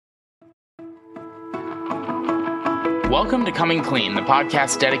Welcome to Coming Clean, the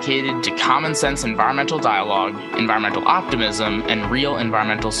podcast dedicated to common sense environmental dialogue, environmental optimism, and real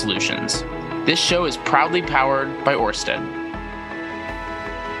environmental solutions. This show is proudly powered by Ørsted.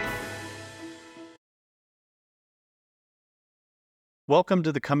 Welcome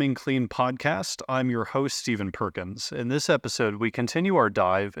to the Coming Clean podcast. I'm your host, Stephen Perkins. In this episode, we continue our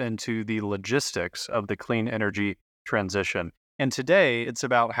dive into the logistics of the clean energy transition. And today, it's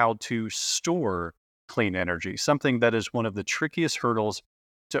about how to store clean energy, something that is one of the trickiest hurdles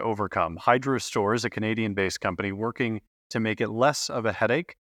to overcome. HydroStore is a Canadian-based company working to make it less of a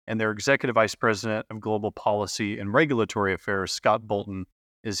headache, and their Executive Vice President of Global Policy and Regulatory Affairs, Scott Bolton,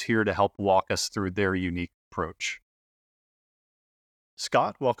 is here to help walk us through their unique approach.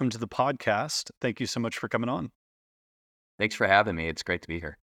 Scott, welcome to the podcast. Thank you so much for coming on. Thanks for having me. It's great to be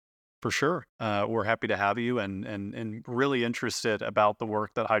here. For sure. We're happy to have you and really interested about the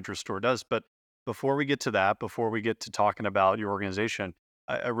work that HydroStore does. But before we get to that, before we get to talking about your organization,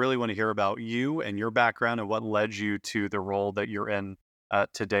 I really want to hear about you and your background and what led you to the role that you're in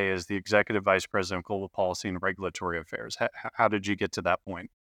today as the Executive Vice President of Global Policy and Regulatory Affairs. How did you get to that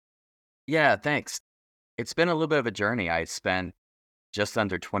point? Yeah, thanks. It's been a little bit of a journey. I spent just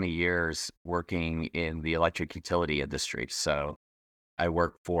under 20 years working in the electric utility industry. So I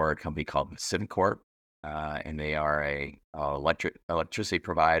work for a company called SimCorp, and they are a electricity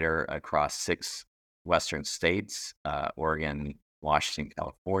provider across 6 Western states, Oregon, Washington,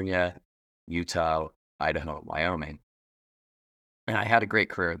 California, Utah, Idaho, and Wyoming. And I had a great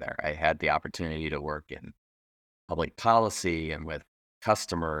career there. I had the opportunity to work in public policy and with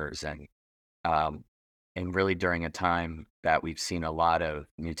customers and really during a time that we've seen a lot of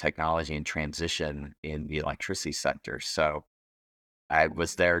new technology and transition in the electricity sector. So I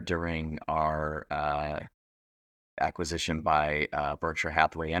was there during our acquisition by Berkshire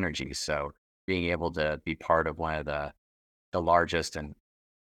Hathaway Energy. So being able to be part of one of the largest and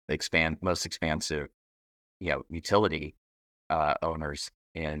most expansive, utility owners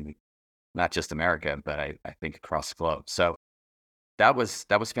in not just America, but I think across the globe. So that was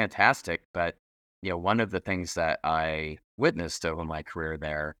fantastic. But one of the things that I witnessed over my career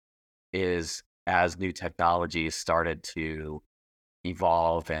there is as new technologies started to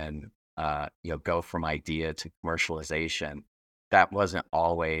evolve and go from idea to commercialization, that wasn't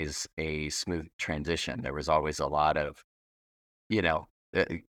always a smooth transition. There was always a lot of,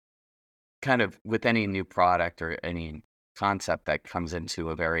 kind of with any new product or any concept that comes into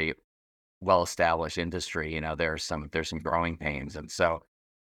a very well-established industry, there's some growing pains. And so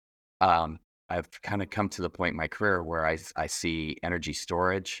I've kind of come to the point in my career where I see energy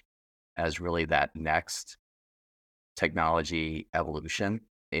storage as really that next technology evolution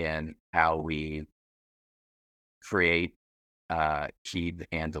in how we create, heat,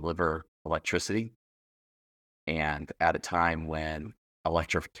 and deliver electricity. And at a time when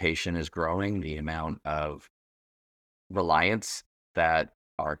electrification is growing, the amount of reliance that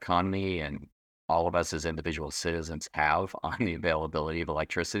our economy and all of us as individual citizens have on the availability of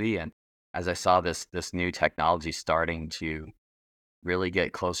electricity. And as I saw this new technology starting to really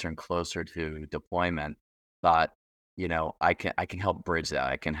get closer and closer to deployment, thought, I can help bridge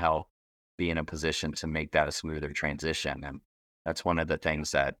that. I can help be in a position to make that a smoother transition. And that's one of the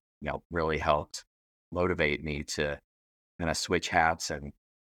things that, really helped motivate me to kind of switch hats and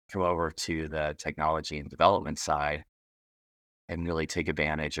come over to the technology and development side and really take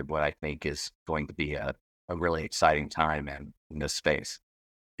advantage of what I think is going to be a really exciting time in this space.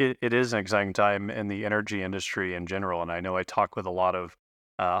 It is an exciting time in the energy industry in general. And I know I talk with a lot of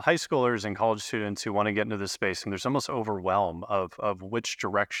high schoolers and college students who want to get into this space, and there's almost overwhelm of which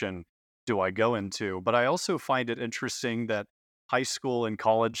direction do I go into. But I also find it interesting that high school and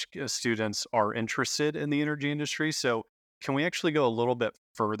college students are interested in the energy industry. So can we actually go a little bit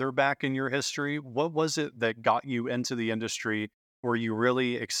further back in your history? What was it that got you into the industry? Were you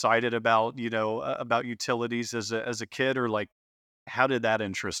really excited about, about utilities as a kid, or like, how did that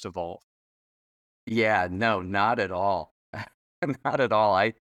interest evolve? Yeah, no, not at all. Not at all.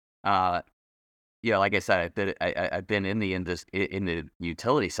 Like I said, I've been in the in the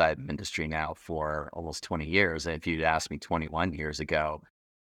utility side of the industry now for almost 20 years. And if you'd asked me 21 years ago,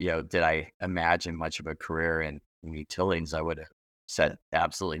 did I imagine much of a career in utilities? I would have said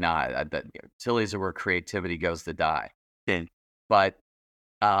absolutely not. I bet utilities are where creativity goes to die. But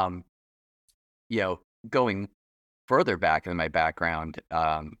um, going further back in my background,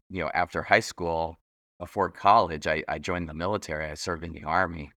 after high school, before college, I joined the military. I served in the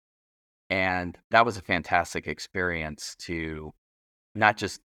Army. And that was a fantastic experience to not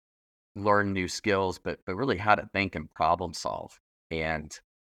just learn new skills, but really how to think and problem solve and,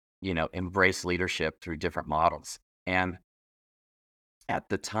 embrace leadership through different models. And at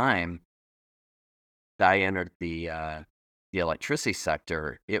the time that I entered the electricity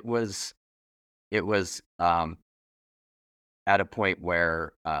sector, it was at a point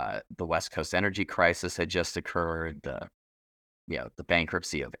where the West Coast energy crisis had just occurred. The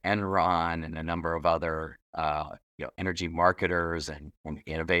bankruptcy of Enron and a number of other energy marketers and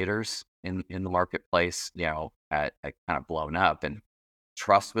innovators in the marketplace had kind of blown up, and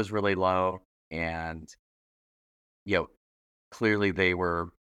trust was really low. And you know clearly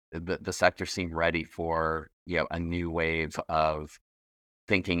the sector seemed ready for a new wave of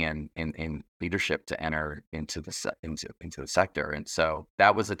thinking and leadership to enter into the sector. And so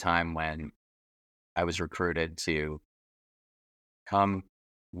that was a time when I was recruited to come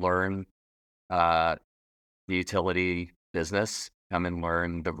learn uh, the utility business, come and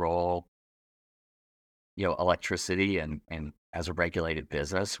learn the role, electricity and as a regulated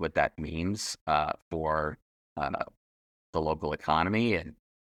business, what that means for uh, the local economy. And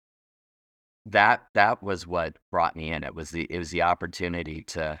that was what brought me in. It was the opportunity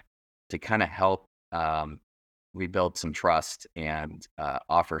to kind of help rebuild some trust and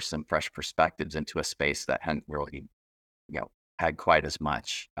offer some fresh perspectives into a space that hadn't really had quite as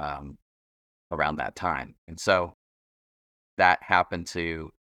much around that time. And so that happened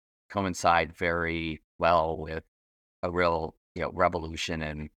to coincide very well with a real revolution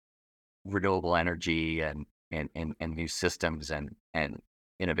in renewable energy and new systems and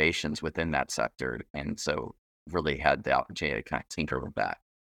innovations within that sector. And so really had the opportunity to kind of tinker with that.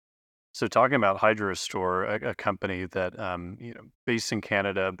 So talking about HydroStore, a company that based in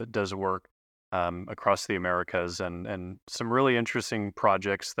Canada but does work across the Americas, and some really interesting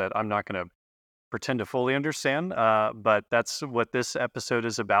projects that I'm not going to pretend to fully understand, but that's what this episode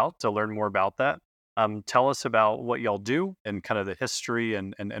is about, to learn more about that. Tell us about what y'all do and kind of the history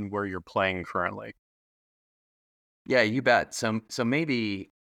and where you're playing currently. Yeah, you bet. So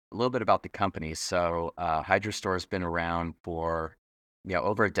maybe a little bit about the company. So HydroStore has been around for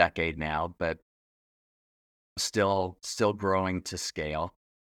over a decade now, but still growing to scale.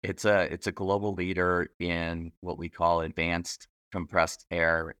 It's a global leader in what we call advanced compressed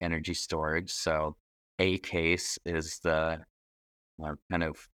air energy storage. So ACASE is the kind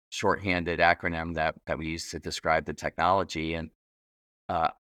of shorthanded acronym that we use to describe the technology. And uh,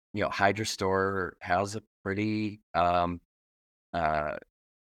 HydroStore has a pretty uh,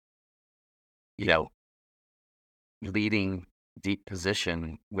 you know leading deep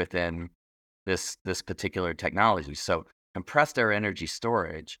position within this particular technology. So compressed air energy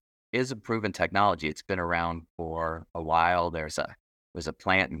storage is a proven technology. It's been around for a while. There's a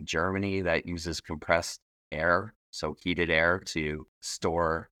plant in Germany that uses compressed air, so heated air, to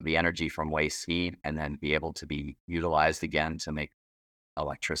store the energy from waste heat and then be able to be utilized again to make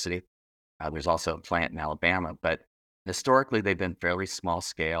electricity. There's also a plant in Alabama, but historically they've been fairly small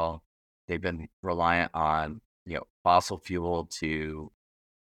scale. They've been reliant on fossil fuel to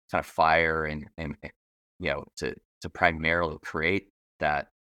kind of fire and to primarily create that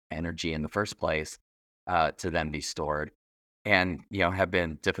energy in the first place, to then be stored, and have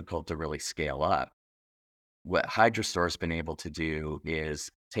been difficult to really scale up. What HydroStore has been able to do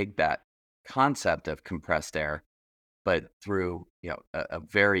is take that concept of compressed air, but through a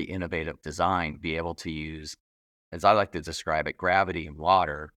very innovative design, be able to use, as I like to describe it, gravity and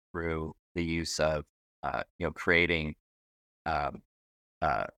water through the use of creating um,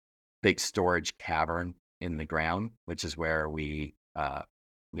 uh, big storage cavern in the ground, which is where we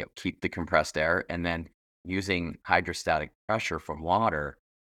keep the compressed air, and then using hydrostatic pressure from water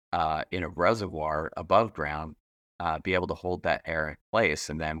in a reservoir above ground, be able to hold that air in place.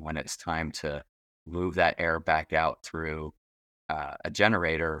 And then when it's time to move that air back out through a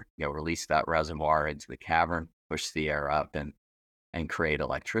generator, release that reservoir into the cavern, push the air up, and create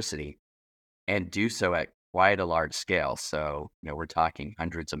electricity, and do so at quite a large scale. So, we're talking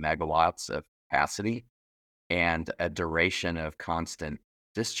hundreds of megawatts of capacity and a duration of constant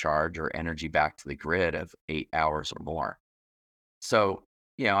discharge or energy back to the grid of 8 hours or more. So,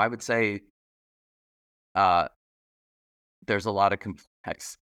 I would say uh, there's a lot of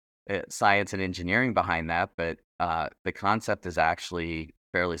complex science and engineering behind that, but the concept is actually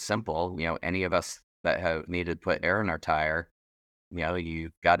fairly simple. Any of us that have needed to put air in our tire,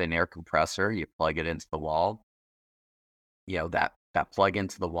 you've got an air compressor, you plug it into the wall. That plug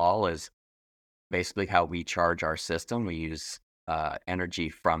into the wall is basically how we charge our system. We use energy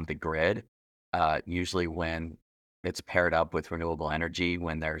from the grid, usually when it's paired up with renewable energy.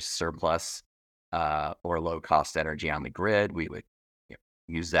 When there's surplus or low cost energy on the grid, we would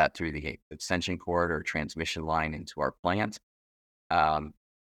use that through the extension cord or transmission line into our plant. Um,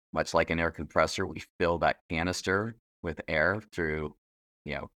 Much like an air compressor, we fill that canister with air through,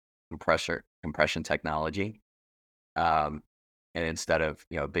 compression technology. Um, and instead of,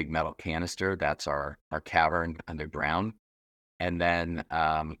 a big metal canister, that's our cavern underground. And then,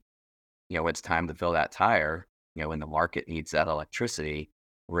 when it's time to fill that tire, when the market needs that electricity,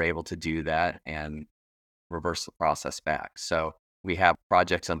 we're able to do that and reverse the process back. So we have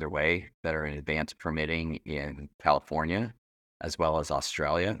projects underway that are in advanced permitting in California as well as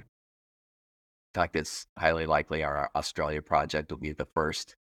Australia. In fact, it's highly likely our Australia project will be the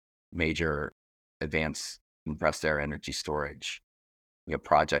first major advanced compressed air energy storage,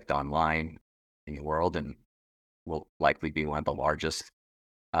 project online in the world, and will likely be one of the largest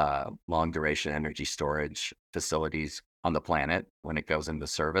long duration energy storage facilities on the planet when it goes into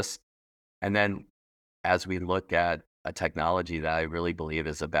service. And then as we look at a technology that I really believe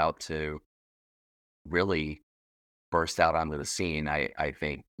is about to really burst out onto the scene, I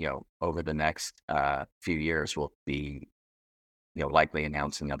think, over the next few years, we'll be, likely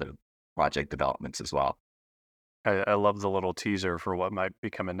announcing other project developments as well. I love the little teaser for what might be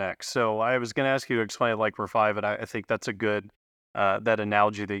coming next. So I was going to ask you to explain it like we're five, and I think that's a good, that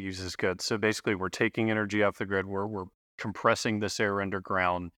analogy they use is good. So basically, we're taking energy off the grid, we're compressing this air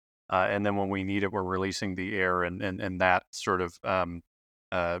underground, and then when we need it, we're releasing the air, and that sort of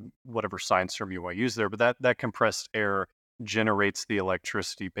whatever science term you want to use there, but that compressed air generates the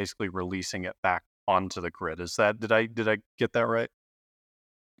electricity, basically releasing it back onto the grid. Is that did I get that right?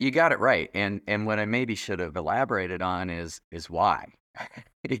 You got it right. And what I maybe should have elaborated on is why.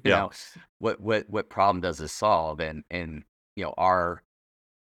 you Yeah. know, what problem does this solve? And our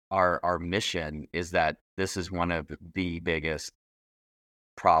mission is that this is one of the biggest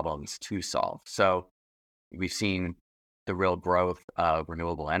problems to solve. So we've seen the real growth of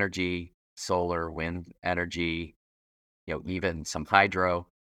renewable energy, solar, wind energy, even some hydro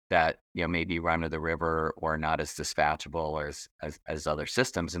that, may be run to the river or not as dispatchable as other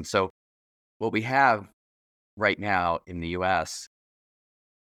systems. And so what we have right now in the US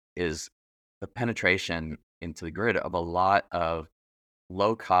is the penetration into the grid of a lot of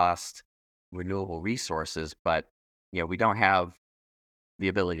low cost renewable resources, but we don't have the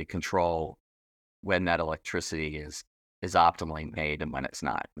ability to control when that electricity is optimally made and when it's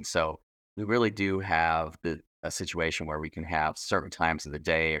not. And so we really do have a situation where we can have certain times of the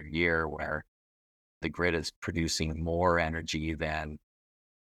day or year where the grid is producing more energy than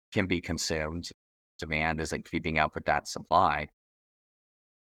can be consumed. Demand isn't keeping up with that supply.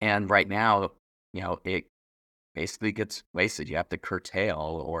 And right now, it basically gets wasted. You have to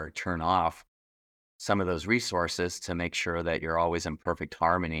curtail or turn off some of those resources to make sure that you're always in perfect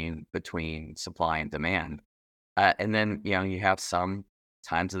harmony between supply and demand. And then, you have some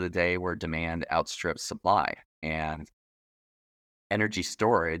times of the day where demand outstrips supply. And energy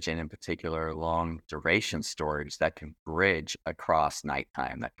storage, and in particular, long duration storage that can bridge across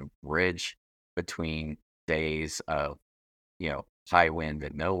nighttime, that can bridge between days of, high wind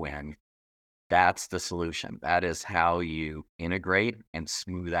and no wind. That's the solution. That is how you integrate and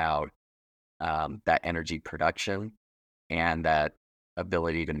smooth out that energy production and that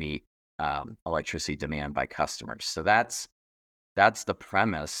ability to meet electricity demand by customers. So that's the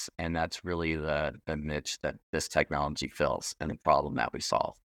premise, and that's really the niche that this technology fills and the problem that we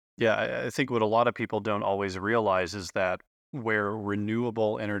solve. Yeah, I think what a lot of people don't always realize is that where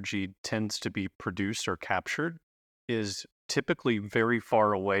renewable energy tends to be produced or captured is typically very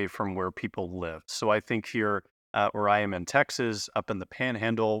far away from where people live. So I think here, where I am in Texas, up in the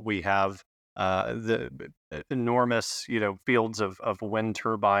Panhandle, we have the enormous, fields of wind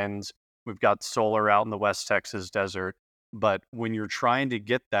turbines. We've got solar out in the West Texas desert. But when you're trying to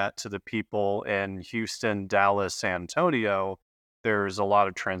get that to the people in Houston, Dallas, San Antonio, there's a lot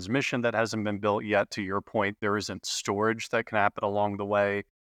of transmission that hasn't been built yet. To your point, there isn't storage that can happen along the way.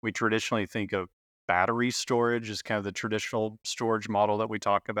 We traditionally think of battery storage as kind of the traditional storage model that we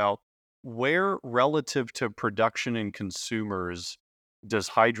talk about. Where, relative to production and consumers, does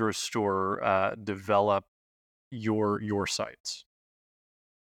HydroStore develop your sites?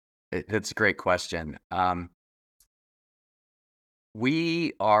 It's a great question.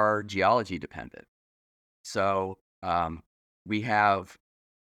 We are geology dependent. So we have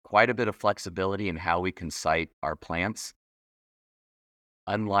quite a bit of flexibility in how we can site our plants.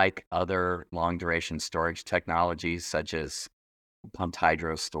 Unlike other long duration storage technologies, such as pumped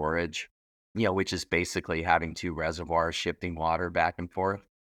hydro storage, which is basically having two reservoirs shifting water back and forth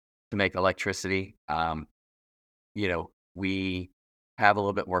to make electricity. We have a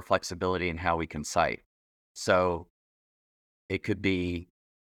little bit more flexibility in how we can site. So it could be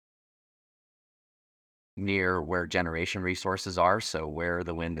near where generation resources are, so where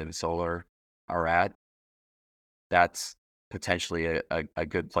the wind and solar are at. that's potentially a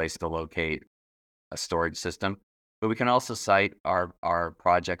good place to locate a storage system. But we can also site our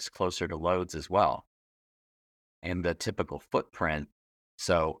projects closer to loads as well. And the typical footprint,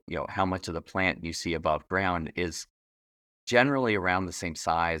 so how much of the plant you see above ground is generally around the same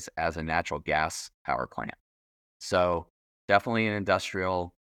size as a natural gas power plant. So definitely an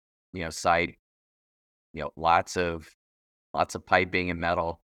industrial, site, lots of piping and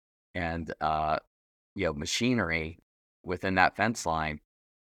metal and machinery within that fence line.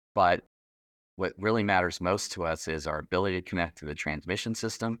 But what really matters most to us is our ability to connect to the transmission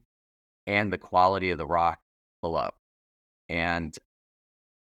system and the quality of the rock below. And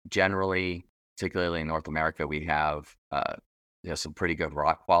generally, particularly in North America, we have some pretty good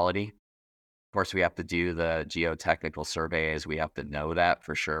rock quality. Of course, we have to do the geotechnical surveys. We have to know that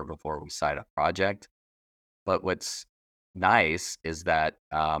for sure before we site a project. But what's nice is that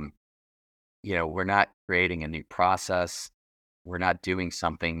we're not creating a new process. We're not doing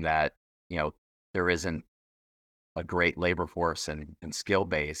something that there isn't a great labor force and skill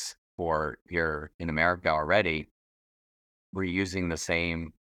base for here in America already. We're using the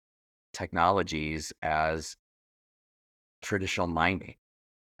same technologies as traditional mining,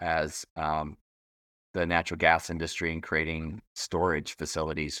 as the natural gas industry, and creating storage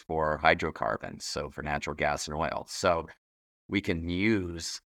facilities for hydrocarbons, so for natural gas and oil. So we can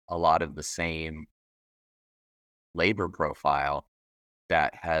use a lot of the same labor profile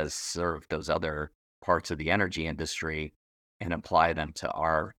that has served those other parts of the energy industry and apply them to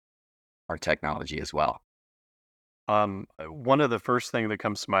our technology as well. One of the first thing that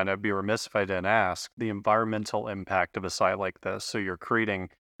comes to mind, I'd be remiss if I didn't ask, the environmental impact of a site like this. So you're creating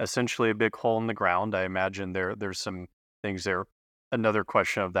essentially a big hole in the ground. I imagine there's some things there. Another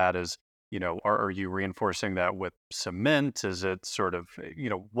question of that is, are you reinforcing that with cement? Is it sort of,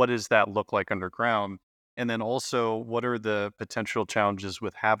 what does that look like underground? And then also, what are the potential challenges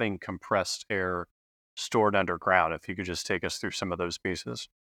with having compressed air stored underground? If you could just take us through some of those pieces.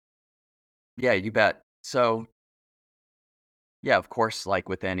 Yeah, you bet. So yeah, of course, like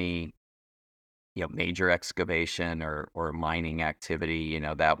with any major excavation or mining activity,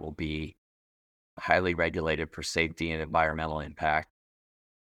 that will be highly regulated for safety and environmental impact.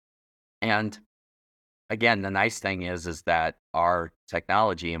 And again, the nice thing is that our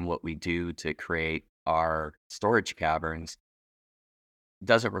technology and what we do to create our storage caverns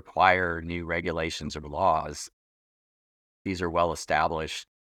doesn't require new regulations or laws. These are well established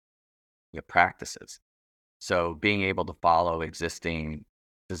practices. So being able to follow existing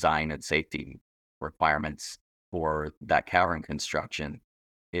design and safety requirements for that cavern construction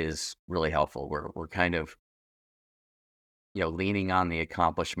is really helpful. We're kind of leaning on the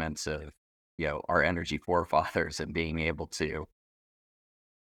accomplishments of our energy forefathers and being able to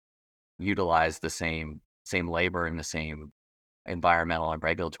utilize the same labor and the same environmental and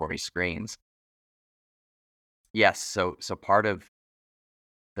regulatory screens. Yes, so part of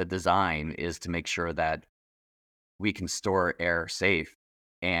the design is to make sure that we can store air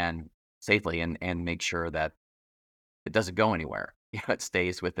and safely and make sure that it doesn't go anywhere. It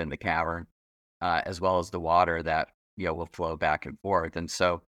stays within the cavern, as well as the water that will flow back and forth. And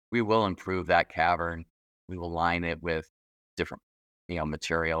so we will improve that cavern. We will line it with different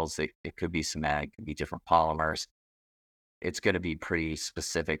materials. It could be cement, it could be different polymers. It's going to be pretty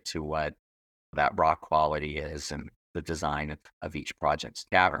specific to what that rock quality is and the design of each project's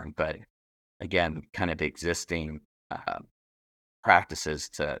cavern. But again, kind of existing practices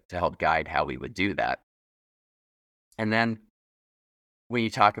to help guide how we would do that. And then when you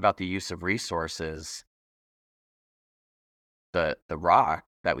talk about the use of resources, the rock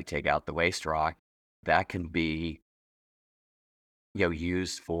that we take out, the waste rock, that can be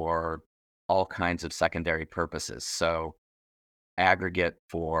used for all kinds of secondary purposes. So aggregate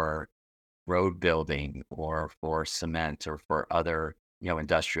for road building or for cement or for other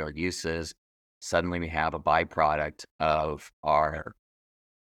industrial uses. Suddenly we have a byproduct of our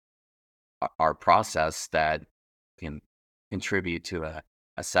process that can contribute to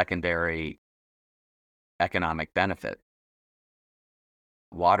a secondary economic benefit.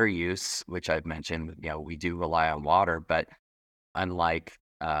 Water use, which I've mentioned, we do rely on water, but unlike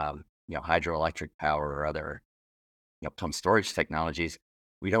hydroelectric power or other pump storage technologies,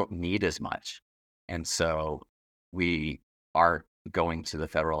 we don't need as much. And so we are going to the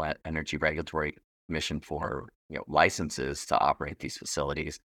Federal Energy Regulatory Commission for licenses to operate these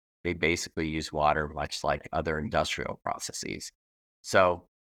facilities. They basically use water much like other industrial processes. So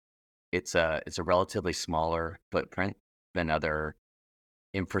it's a relatively smaller footprint than other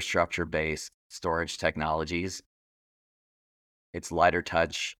infrastructure-based storage technologies. It's lighter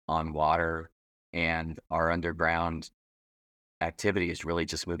touch on water and our underground activity is really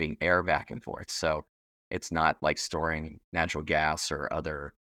just moving air back and forth. So it's not like storing natural gas or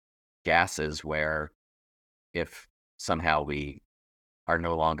other gases where if somehow we are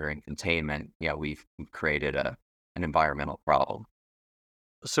no longer in containment, we've created an environmental problem.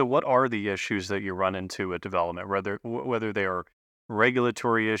 So, what are the issues that you run into at development, whether they are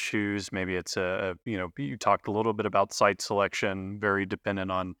regulatory issues, maybe it's you talked a little bit about site selection, very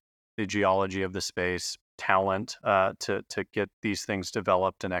dependent on the geology of the space, talent to get these things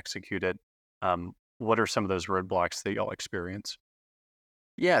developed and executed. What are some of those roadblocks that y'all experience?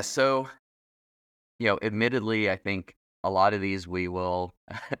 Yeah, so admittedly, I think a lot of these we will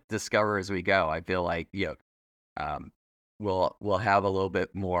discover as we go. I feel like um, we'll have a little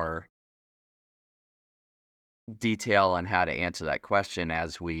bit more detail on how to answer that question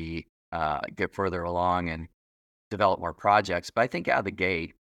as we get further along and develop more projects. But I think out of the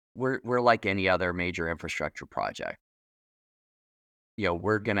gate, we're like any other major infrastructure project.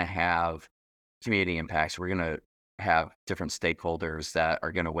 We're going to have community impacts. We're going to have different stakeholders that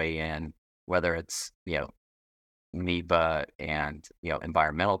are going to weigh in, whether it's NEPA and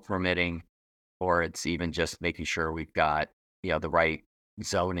environmental permitting, or it's even just making sure we've got the right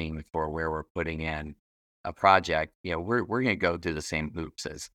zoning for where we're putting in a project. We're going to go through the same hoops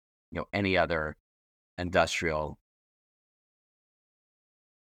as any other industrial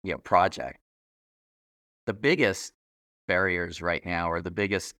project. The biggest barriers right now, or the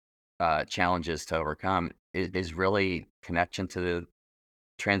biggest challenges to overcome, is really connection to the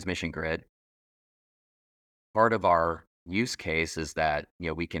transmission grid. Part of our use case is that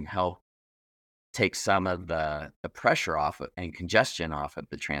we can help take some of the pressure and congestion off of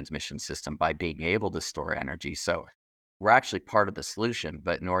the transmission system by being able to store energy. So we're actually part of the solution,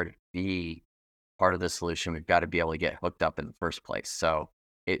 but in order to be part of the solution, we've got to be able to get hooked up in the first place. So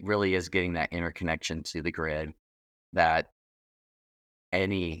it really is getting that interconnection to the grid that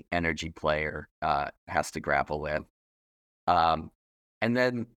any energy player has to grapple with. And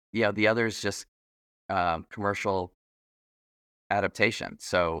then, the other is just commercial adaptation.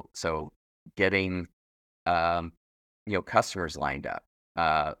 So getting, customers lined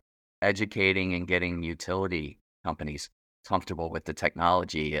up, educating and getting utility companies comfortable with the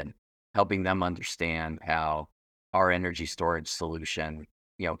technology and helping them understand how our energy storage solution,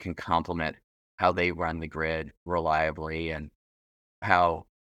 can complement how they run the grid reliably and how,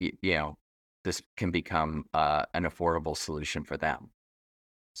 this can become an affordable solution for them.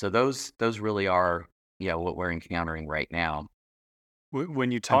 So those really are, what we're encountering right now.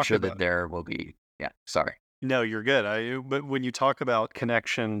 When you I'm talk sure that about there will be, yeah, sorry. No, you're good. But when you talk about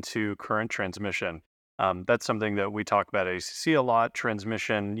connection to current transmission, that's something that we talk about at ACC a lot.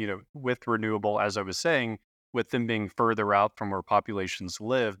 Transmission, with renewable, as I was saying, with them being further out from where populations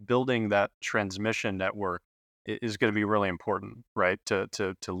live, building that transmission network is going to be really important, right?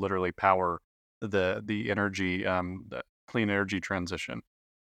 To literally power the energy, the clean energy transition.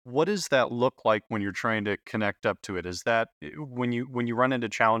 What does that look like when you're trying to connect up to it? Is that when you run into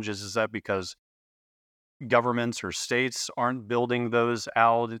challenges? Is that because governments or states aren't building those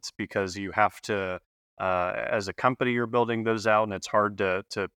out? It's because you have to, as a company, you're building those out, and it's hard to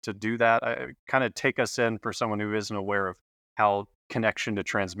do that. Kind of take us in for someone who isn't aware of how connection to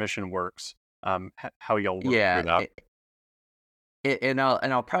transmission works. How y'all work through Yeah, that. and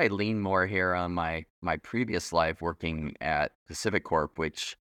I'll probably lean more here on my previous life working at Pacific Corp,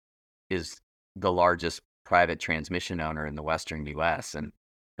 which is the largest private transmission owner in the Western U.S. And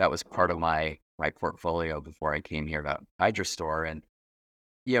that was part of my portfolio before I came here about HydroStore. And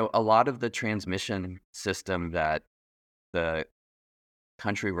a lot of the transmission system that the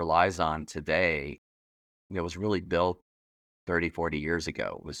country relies on today, was really built 30, 40 years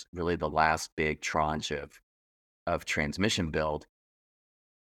ago. It was really the last big tranche of transmission build.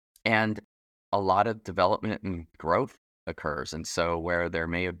 And a lot of development and growth occurs. And so where there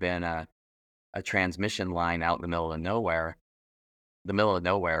may have been a transmission line out in the middle of nowhere,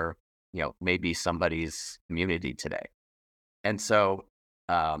 may be somebody's community today. And so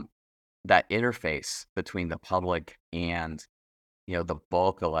that interface between the public and, the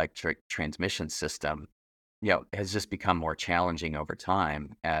bulk electric transmission system, has just become more challenging over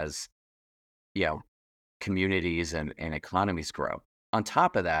time as, you know, communities and economies grow. On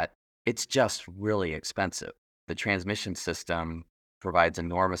top of that, it's just really expensive. The transmission system provides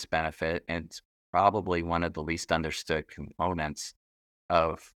enormous benefit, and it's probably one of the least understood components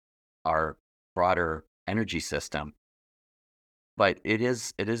of our broader energy system. But it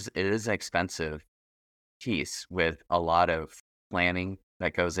is an expensive piece with a lot of planning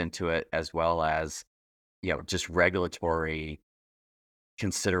that goes into it, as well as just regulatory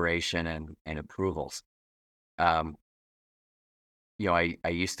consideration and approvals. Um, I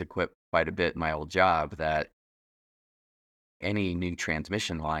used to quip quite a bit in my old job that any new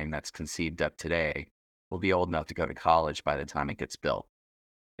transmission line that's conceived up today will be old enough to go to college by the time it gets built.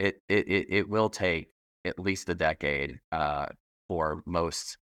 It will take at least a decade for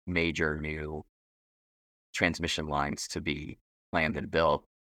most major new transmission lines to be planned and built,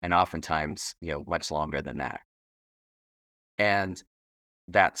 and oftentimes, much longer than that. And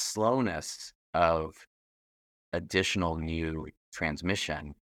that slowness of additional new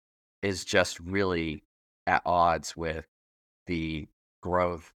transmission is just really at odds with the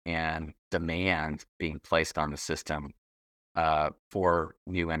growth and demand being placed on the system for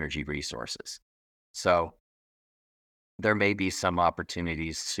new energy resources. So there may be some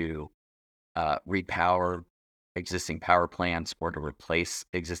opportunities to repower existing power plants or to replace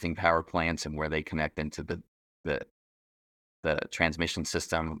existing power plants and where they connect into the transmission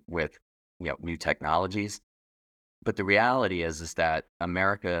system with new technologies. But the reality is that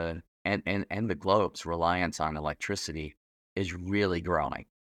America and the globe's reliance on electricity is really growing,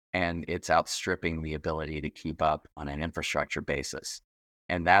 and it's outstripping the ability to keep up on an infrastructure basis.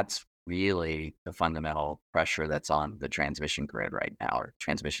 And that's really the fundamental pressure that's on the transmission grid right now, or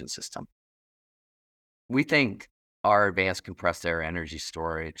transmission system. We think our advanced compressed air energy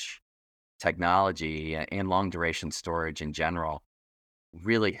storage technology and long duration storage in general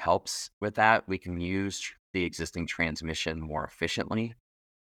really helps with that. We can use the existing transmission more efficiently.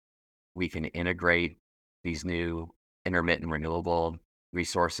 We can integrate these new intermittent renewable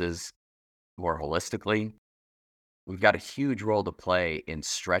resources more holistically. We've got a huge role to play in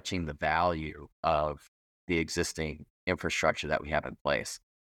stretching the value of the existing infrastructure that we have in place.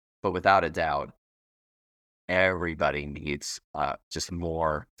 But without a doubt, everybody needs just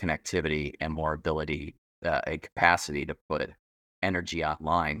more connectivity and more ability and capacity to put energy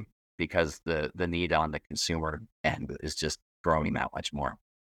online, because the need on the consumer end is just growing that much more.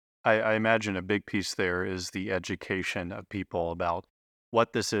 I imagine a big piece there is the education of people about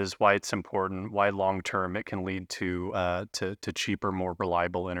what this is, why it's important, why long term it can lead to cheaper, more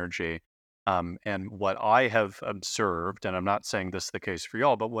reliable energy. And what I have observed, and I'm not saying this is the case for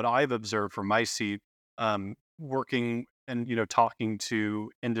y'all, but what I've observed from my seat, working and talking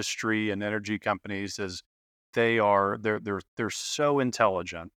to industry and energy companies, is they're so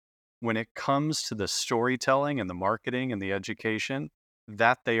intelligent when it comes to the storytelling and the marketing and the education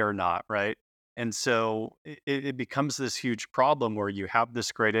that they are not, right? And so it becomes this huge problem where you have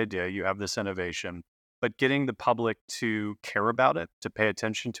this great idea, you have this innovation, but getting the public to care about it, to pay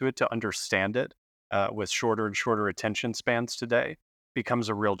attention to it, to understand it with shorter and shorter attention spans today becomes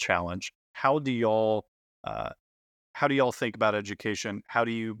a real challenge. Uh, how do y'all think about education? How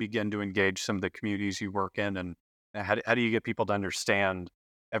do you begin to engage some of the communities you work in, and how do you get people to understand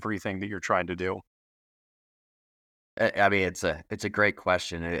everything that you're trying to do? I mean, it's a great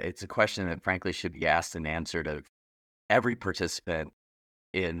question. It's a question that frankly should be asked and answered of every participant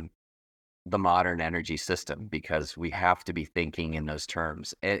in the modern energy system, because we have to be thinking in those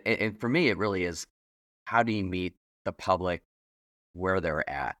terms. And for me, it really is, how do you meet the public where they're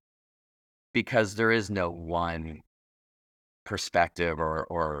at? Because there is no one perspective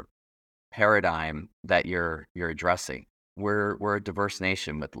or paradigm that you're addressing. We're a diverse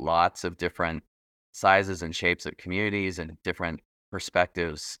nation with lots of different sizes and shapes of communities and different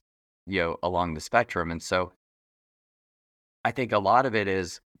perspectives, along the spectrum. And so I think a lot of it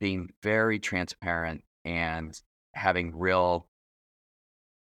is being very transparent and having real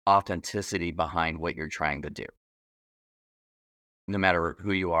authenticity behind what you're trying to do. No matter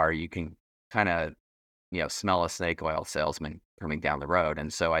who you are, you can kind of, smell a snake oil salesman coming down the road.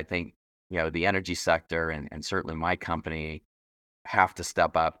 And so I think, the energy sector and certainly my company have to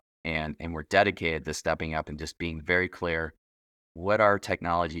step up, and we're dedicated to stepping up and just being very clear what our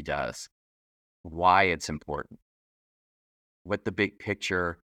technology does, why it's important, what the big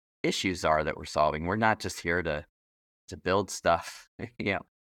picture issues are that we're solving. We're not just here to build stuff,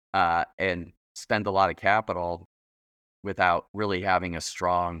 and spend a lot of capital without really having a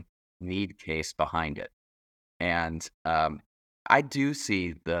strong need case behind it. And I do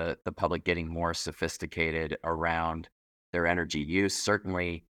see the public getting more sophisticated around their energy use.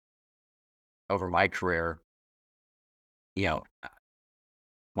 Certainly, over my career, you know,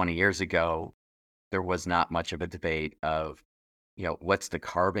 20 years ago, there was not much of a debate of, what's the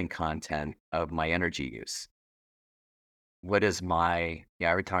carbon content of my energy use? What is my,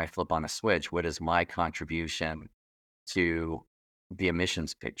 every time I flip on a switch, what is my contribution to the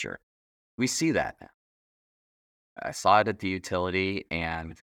emissions picture? We see that now. I saw it at the utility,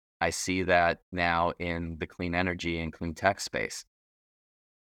 and I see that now in the clean energy and clean tech space.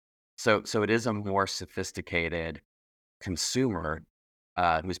 So it is a more sophisticated consumer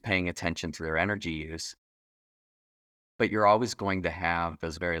who's paying attention to their energy use, but you're always going to have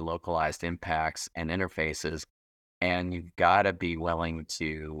those very localized impacts and interfaces, and you've got to be willing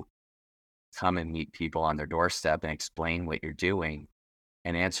to come and meet people on their doorstep and explain what you're doing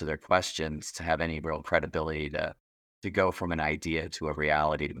and answer their questions to have any real credibility to go from an idea to a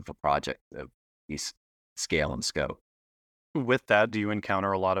reality with a project of these scale and scope. With that, do you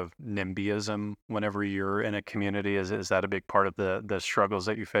encounter a lot of NIMBYism whenever you're in a community? Is that a big part of the struggles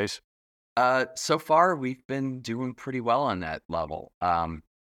that you face? So far, we've been doing pretty well on that level.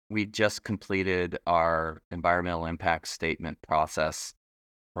 We just completed our environmental impact statement process,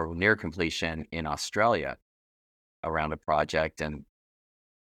 or near completion, in Australia around a project, and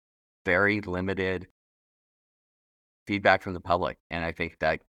very limited feedback from the public. And I think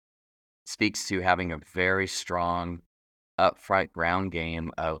that speaks to having a very strong upfront ground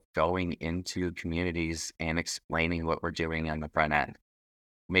game of going into communities and explaining what we're doing on the front end,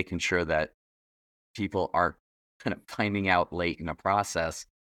 making sure that people aren't kind of finding out late in the process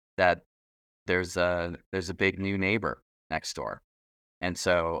that there's a big new neighbor next door. And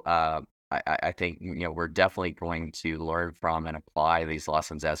so I think we're definitely going to learn from and apply these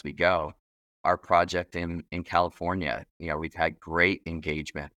lessons as we go. Our project in California, we've had great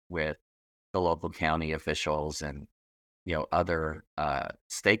engagement with the local county officials and other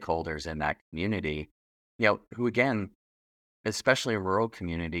stakeholders in that community, who again, especially in rural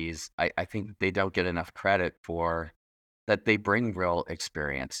communities, I think they don't get enough credit for that. They bring real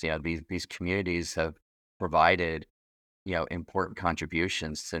experience. These communities have provided important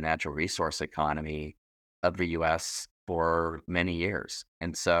contributions to the natural resource economy of the U.S. for many years.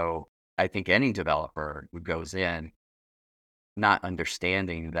 And so I think any developer who goes in not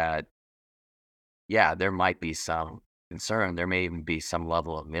understanding that, yeah, there might be some concern, there may even be some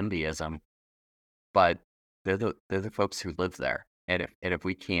level of NIMBYism, but they're the folks who live there. And if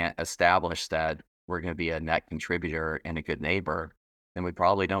we can't establish that we're going to be a net contributor and a good neighbor, then we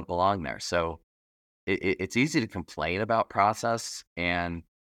probably don't belong there. So it's easy to complain about process and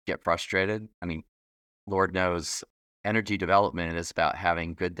get frustrated. I mean, Lord knows energy development is about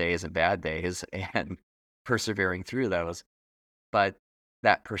having good days and bad days and persevering through those. But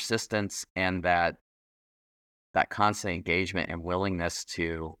that persistence and that constant engagement and willingness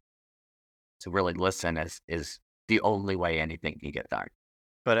to really listen is the only way anything can get done.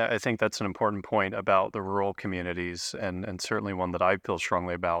 But I think that's an important point about the rural communities, and certainly one that I feel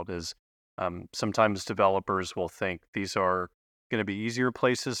strongly about is sometimes developers will think these are going to be easier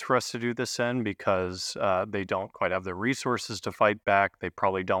places for us to do this in because they don't quite have the resources to fight back. They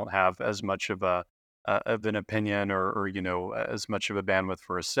probably don't have as much of of an opinion or as much of a bandwidth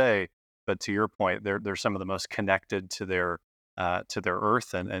for a say. But to your point, they're some of the most connected to their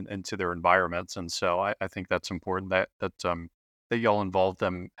earth and to their environments. And so I think that's important that y'all involve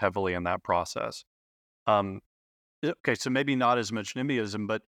them heavily in that process. Um, okay, so maybe not as much NIMBYism,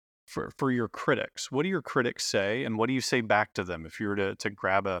 but for your critics, what do your critics say, and what do you say back to them if you were to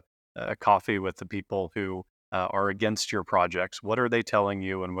grab a coffee with the people who are against your projects? What are they telling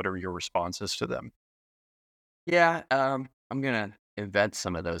you, and what are your responses to them? Yeah, I'm gonna invent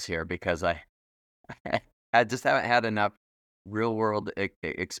some of those here because I just haven't had enough real world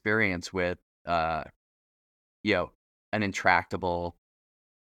experience with uh, you know an intractable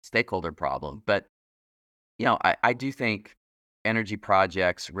stakeholder problem. But I do think energy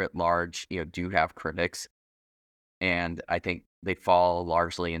projects writ large, do have critics, and I think they fall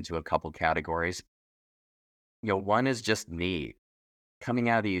largely into a couple categories. One is just need. Coming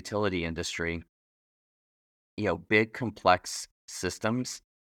out of the utility industry, big complex systems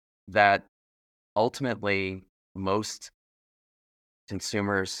that ultimately most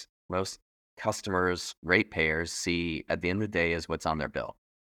consumers, most customers, ratepayers see at the end of the day is what's on their bill.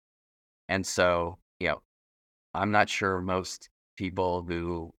 And so, I'm not sure most people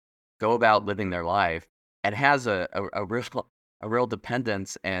who go about living their life and has a real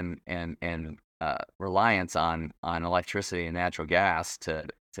dependence and reliance on electricity and natural gas to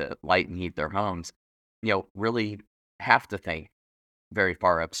light and heat their homes, really have to think very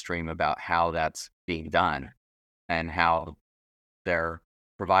far upstream about how that's being done and how their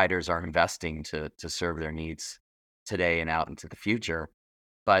providers are investing to serve their needs today and out into the future.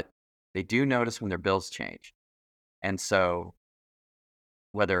 But they do notice when their bills change. And so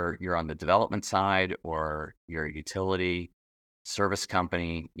whether you're on the development side or your utility service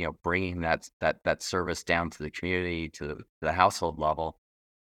company, bringing that service down to the community, to the household level,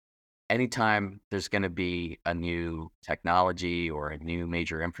 anytime there's going to be a new technology or a new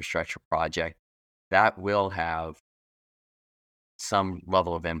major infrastructure project, that will have some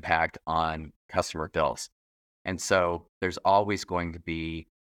level of impact on customer bills. And so there's always going to be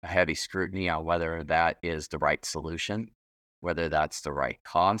a heavy scrutiny on whether that is the right solution, whether that's the right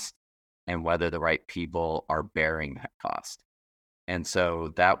cost, and whether the right people are bearing that cost. And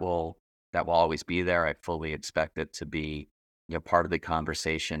so that will always be there. I fully expect it to be, part of the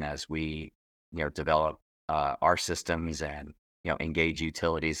conversation as we, develop our systems and, engage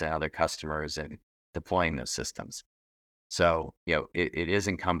utilities and other customers in deploying those systems. So, it is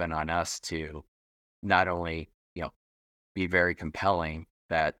incumbent on us to not only, be very compelling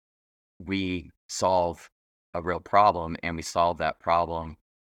that we solve a real problem and we solve that problem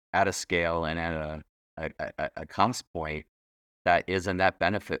at a scale and at a cost point that is a net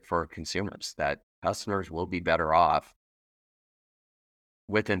benefit for consumers, that customers will be better off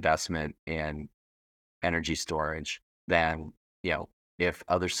with investment in energy storage than, if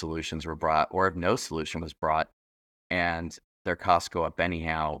other solutions were brought or if no solution was brought and their costs go up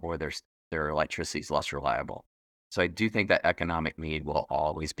anyhow or their electricity is less reliable. So I do think that economic need will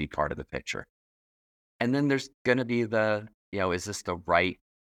always be part of the picture. And then there's going to be is this the right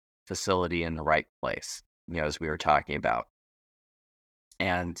facility in the right place, as we were talking about.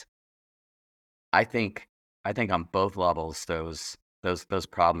 And I think on both levels, those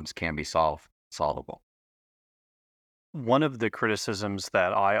problems can be solvable. One of the criticisms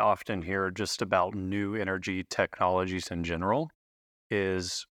that I often hear just about new energy technologies in general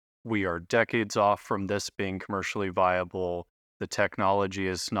is we are decades off from this being commercially viable. The technology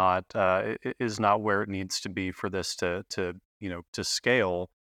is not where it needs to be for this to scale.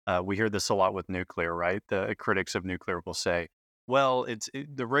 We hear this a lot with nuclear, right? The critics of nuclear will say, well,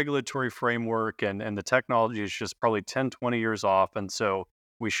 the regulatory framework and the technology is just probably 10, 20 years off. And so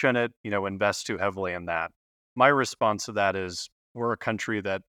we shouldn't, invest too heavily in that. My response to that is we're a country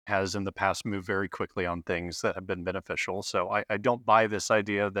that has in the past moved very quickly on things that have been beneficial. So I don't buy this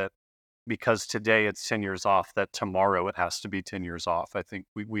idea that because today it's 10 years off, that tomorrow it has to be 10 years off. I think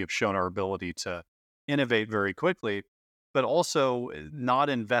we have shown our ability to innovate very quickly, but also not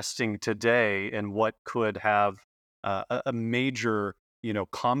investing today in what could have a major,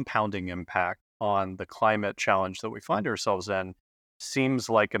 compounding impact on the climate challenge that we find ourselves in seems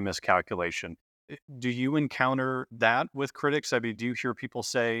like a miscalculation. Do you encounter that with critics? I mean, do you hear people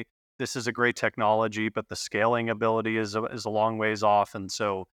say this is a great technology, but the scaling ability is a long ways off? And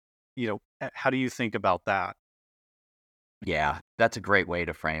so, how do you think about that? Yeah, that's a great way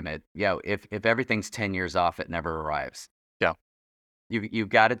to frame it. If everything's 10 years off, it never arrives. Yeah. You've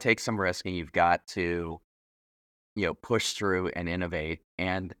got to take some risk and you've got to, push through and innovate.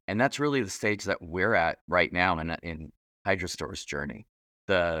 And that's really the stage that we're at right now in HydroStore's journey.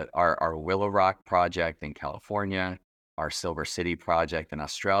 Our Willow Rock project in California, our Silver City project in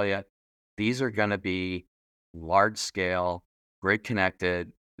Australia, these are going to be large scale, grid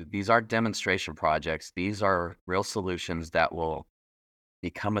connected. These are demonstration projects. These are real solutions that will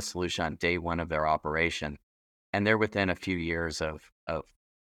become a solution on day one of their operation. And they're within a few years of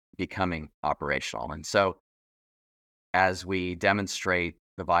becoming operational. And so as we demonstrate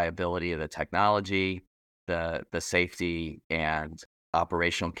the viability of the technology, the safety and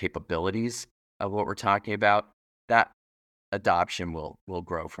operational capabilities of what we're talking about, that adoption will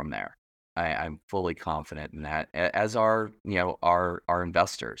grow from there. I'm fully confident in that, as are our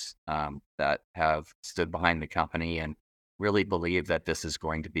investors that have stood behind the company and really believe that this is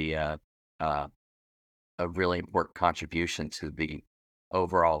going to be a really important contribution to the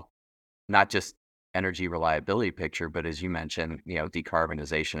overall, not just energy reliability picture, but as you mentioned,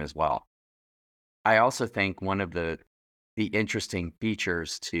 decarbonization as well. I also think one of the interesting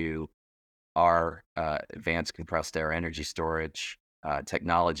features to our advanced compressed air energy storage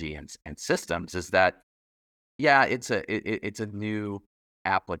technology and systems is that, it's a new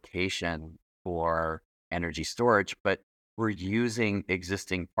application for energy storage, but we're using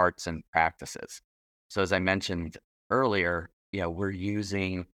existing parts and practices. So as I mentioned earlier, we're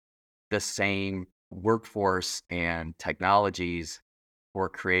using the same workforce and technologies for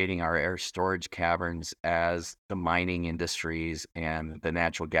creating our air storage caverns as the mining industries and the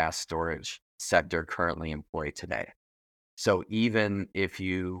natural gas storage sector currently employ today. So even if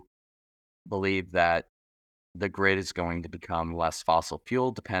you believe that the grid is going to become less fossil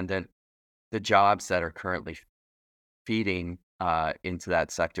fuel dependent, the jobs that are currently feeding into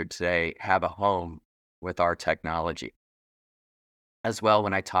that sector today have a home with our technology. As well,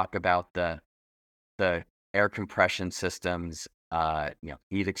 when I talk about the air compression systems,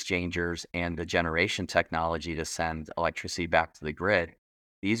 heat exchangers, and the generation technology to send electricity back to the grid,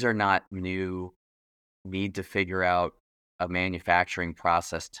 these are not new. Need to figure out a manufacturing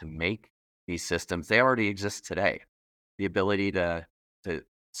process to make these systems. They already exist today. the ability to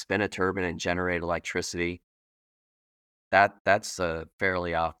spin a turbine and generate electricity, that's a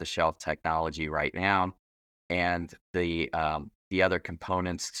fairly off the shelf technology right now. And the other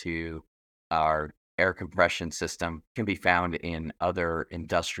components to our air compression system can be found in other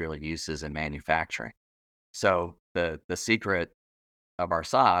industrial uses in manufacturing. So the secret of our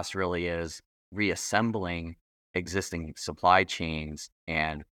sauce really is reassembling existing supply chains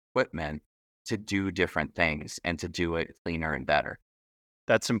and equipment to do different things and to do it cleaner and better.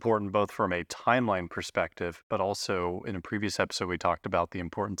 That's important both from a timeline perspective, but also in a previous episode, we talked about the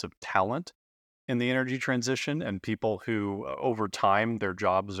importance of talent in the energy transition and people who, over time, their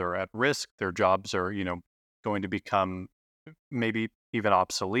jobs are at risk. Their jobs are, going to become maybe even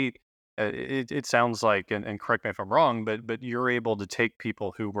obsolete. It sounds like, and correct me if I'm wrong, but you're able to take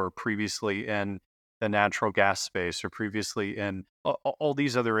people who were previously in the natural gas space or previously in all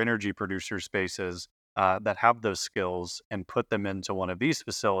these other energy producer spaces that have those skills and put them into one of these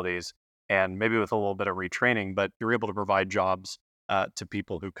facilities, and maybe with a little bit of retraining, but you're able to provide jobs to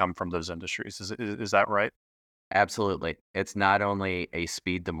people who come from those industries. Is that right? Absolutely. It's not only a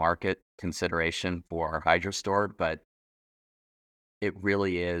speed to market consideration for HydroStore, but it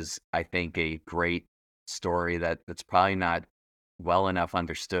really is, I think, a great story that's probably not well enough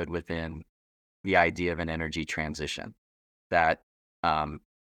understood within the idea of an energy transition. That um,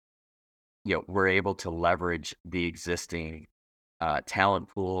 we're able to leverage the existing talent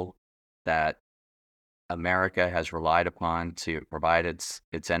pool that America has relied upon to provide its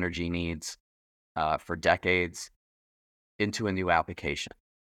energy needs for decades into a new application,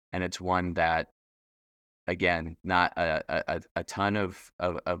 and it's one that, again, not a ton of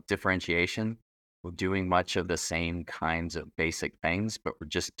differentiation. We're doing much of the same kinds of basic things, but we're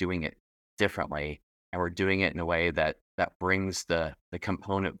just doing it differently, and we're doing it in a way that brings the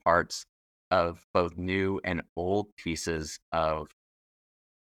component parts of both new and old pieces of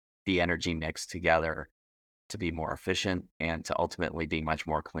the energy mix together to be more efficient and to ultimately be much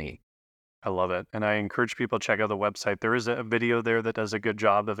more clean. I love it. And I encourage people to check out the website. There is a video there that does a good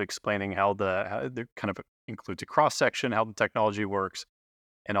job of explaining how there kind of includes a cross section, how the technology works,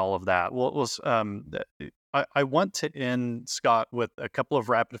 and all of that. I want to end, Scott, with a couple of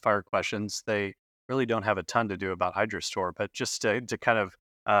rapid fire questions. They really don't have a ton to do about HydroStore, but just to kind of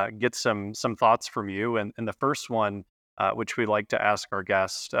get some thoughts from you. And the first one, which we like to ask our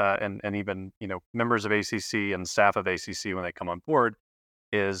guests and even members of ACC and staff of ACC when they come on board,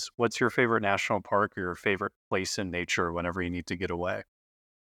 is what's your favorite national park or your favorite place in nature whenever you need to get away?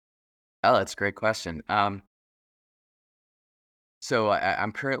 Oh, that's a great question. So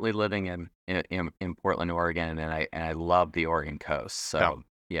I'm currently living in Portland, Oregon, and I love the Oregon coast.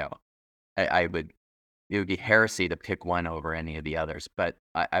 Yeah. So I would it would be heresy to pick one over any of the others. But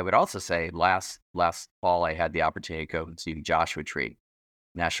I would also say last fall I had the opportunity to go to Joshua Tree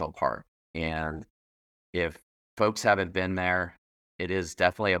National Park, and if folks haven't been there, it is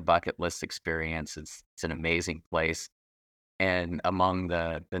definitely a bucket list experience. It's an amazing place. And among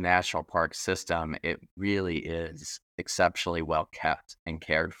the national park system, it really is exceptionally well kept and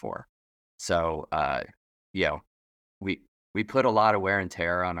cared for. So, you know, we we put a lot of wear and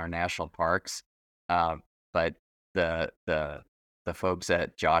tear on our national parks, but the folks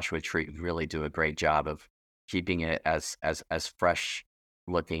at Joshua Tree really do a great job of keeping it as fresh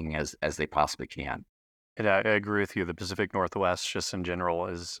looking as they possibly can. And I agree with you. The Pacific Northwest, just in general,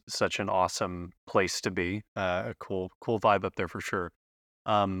 is such an awesome place to be. A cool vibe up there for sure.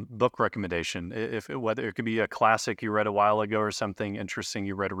 Book recommendation, whether it could be a classic you read a while ago or something interesting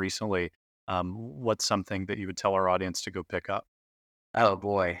you read recently. What's something that you would tell our audience to go pick up? Oh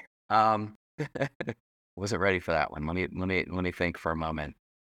boy. Wasn't ready for that one. Let me think for a moment.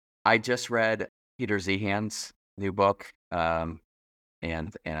 I just read Peter Zeehan's new book, and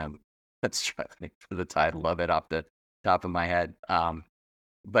let's try to think for the title of it off the top of my head.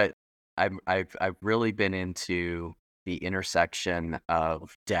 But I've really been into the intersection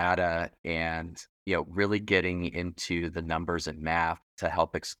of data and really getting into the numbers and math to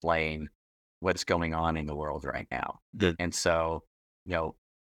help explain what's going on in the world right now. Good. And so, you know,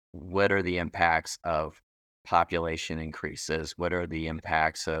 what are the impacts of population increases? What are the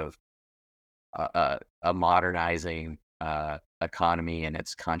impacts of a modernizing economy and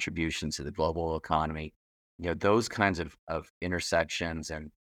its contributions to the global economy? Those kinds of intersections,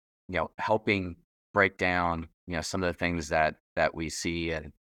 and helping break down some of the things that we see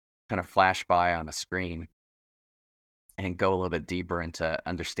and kind of flash by on the screen, and go a little bit deeper into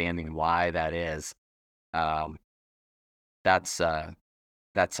understanding why that is. Um, that's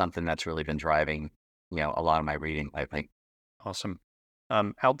that's something that's really been driving a lot of my reading, I think. Awesome.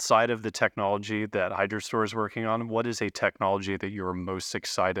 Outside of the technology that HydroStore is working on, what is a technology that you're most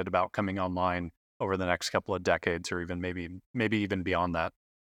excited about coming online over the next couple of decades, or even maybe even beyond that?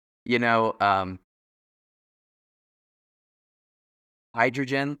 You know,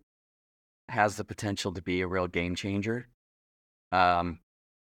 hydrogen has the potential to be a real game changer. Um,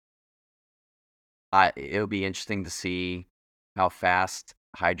 it'll be interesting to see how fast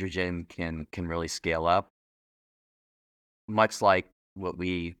hydrogen can really scale up. Much like what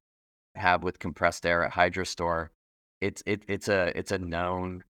we have with compressed air at HydroStore, it's a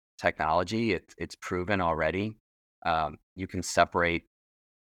known technology. It's proven already. You can separate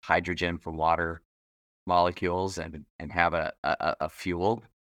hydrogen from water molecules and have a fuel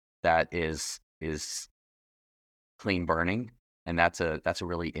that is clean burning, and that's a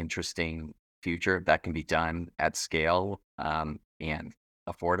really interesting future that can be done at scale, and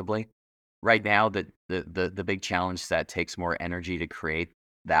affordably. Right now, the big challenge is that it takes more energy to create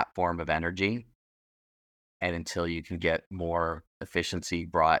that form of energy, and until you can get more efficiency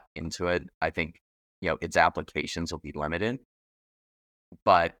brought into it, I think, its applications will be limited.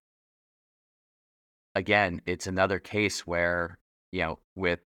 But again, it's another case where,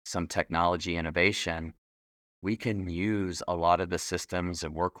 with some technology innovation, we can use a lot of the systems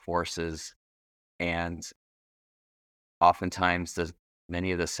and workforces, and oftentimes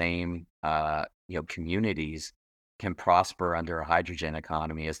many of the same communities can prosper under a hydrogen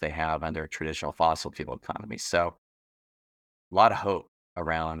economy as they have under a traditional fossil fuel economy. So a lot of hope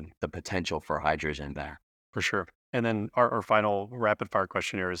around the potential for hydrogen there. For sure. And then our final rapid fire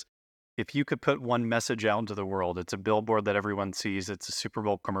question here is, if you could put one message out into the world, it's a billboard that everyone sees, it's a Super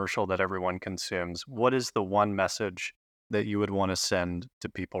Bowl commercial that everyone consumes. What is the one message that you would want to send to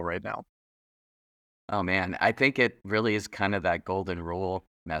people right now? Oh man, I think it really is kind of that golden rule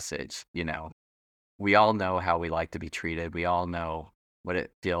message. We all know how we like to be treated. We all know what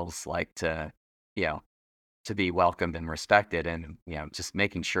it feels like you know, to be welcomed and respected, and just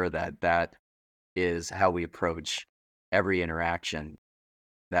making sure that that is how we approach every interaction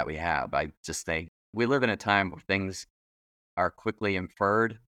that we have. I just think we live in a time where things are quickly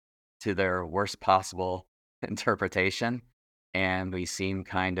inferred to their worst possible interpretation, and we seem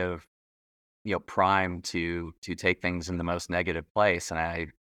kind of primed to take things in the most negative place. And I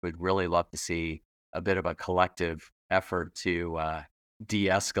would really love to see a bit of a collective effort to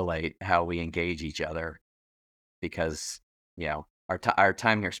de-escalate how we engage each other, because our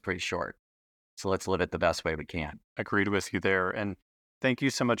time here is pretty short. So let's live it the best way we can. Agreed with you there. And thank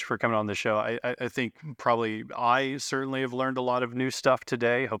you so much for coming on the show. I think probably I certainly have learned a lot of new stuff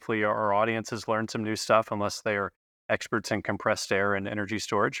today. Hopefully our audience has learned some new stuff, unless they are experts in compressed air and energy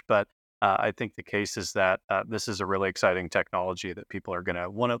storage. But I think the case is that this is a really exciting technology that people are going to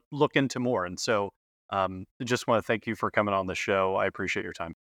want to look into more. And so just want to thank you for coming on the show. I appreciate your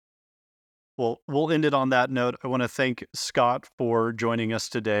time. Well, we'll end it on that note. I want to thank Scott for joining us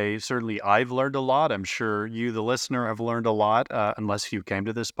today. Certainly, I've learned a lot. I'm sure you, the listener, have learned a lot, unless you came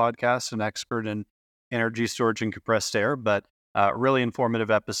to this podcast an expert in energy storage and compressed air. But really informative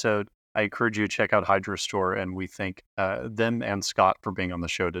episode. I encourage you to check out HydroStore, and we thank them and Scott for being on the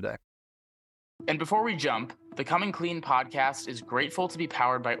show today. And before we jump, the Coming Clean podcast is grateful to be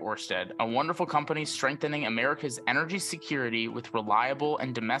powered by Ørsted, a wonderful company strengthening America's energy security with reliable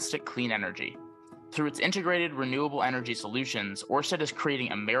and domestic clean energy. Through its integrated renewable energy solutions, Ørsted is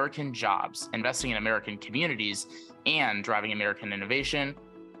creating American jobs, investing in American communities, and driving American innovation,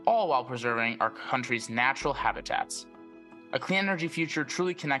 all while preserving our country's natural habitats. A clean energy future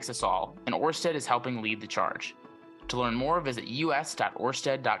truly connects us all, and Ørsted is helping lead the charge. To learn more, visit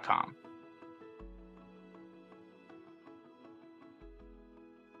us.orsted.com.